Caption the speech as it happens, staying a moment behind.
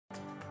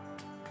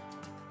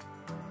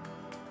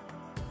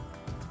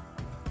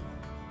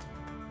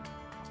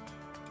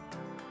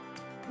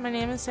My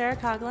name is Sara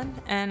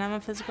and I'm a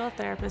physical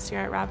therapist here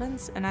at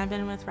Robbins, and I've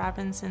been with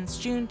Robbins since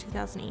June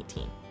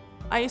 2018.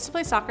 I used to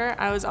play soccer.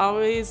 I was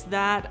always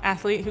that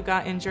athlete who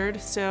got injured,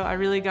 so I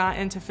really got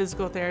into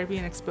physical therapy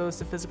and exposed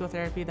to physical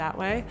therapy that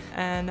way,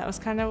 and that was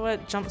kind of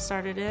what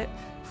jump-started it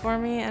for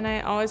me, and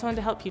I always wanted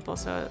to help people,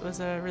 so it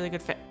was a really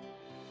good fit.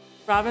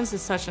 Robbins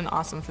is such an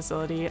awesome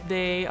facility.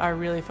 They are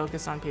really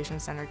focused on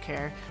patient-centered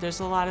care. There's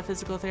a lot of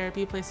physical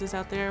therapy places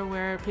out there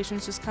where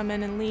patients just come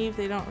in and leave.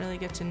 They don't really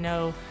get to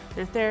know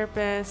their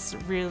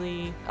therapists,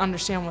 really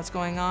understand what's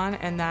going on,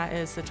 and that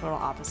is the total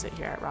opposite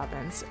here at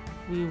Robbins.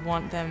 We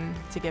want them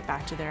to get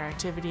back to their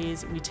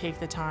activities. We take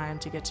the time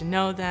to get to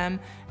know them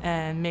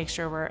and make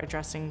sure we're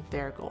addressing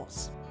their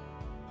goals.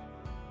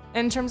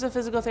 In terms of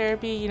physical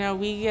therapy,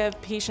 we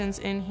get patients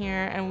in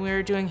here and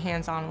we're doing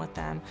hands-on with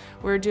them.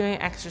 We're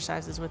doing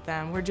exercises with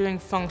them. We're doing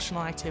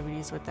functional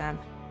activities with them.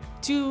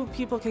 Two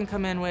people can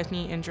come in with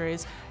knee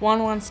injuries.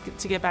 One wants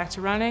to get back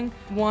to running.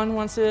 One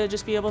wants to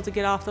just be able to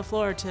get off the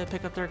floor to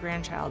pick up their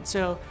grandchild.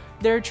 So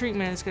their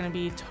treatment is going to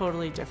be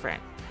totally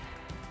different.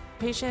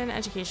 Patient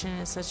education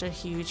is such a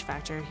huge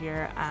factor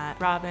here at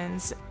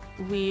Robbins.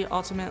 We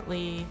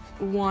ultimately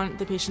want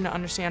the patient to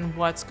understand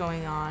what's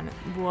going on,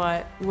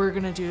 what we're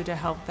going to do to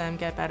help them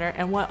get better,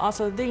 and what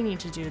also they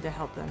need to do to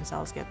help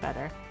themselves get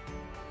better.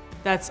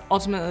 That's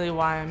ultimately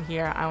why I'm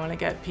here. I want to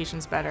get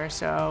patients better,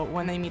 so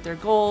when they meet their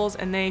goals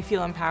and they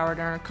feel empowered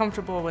and are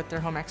comfortable with their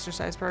home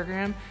exercise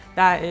program,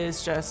 that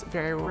is just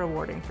very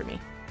rewarding for me.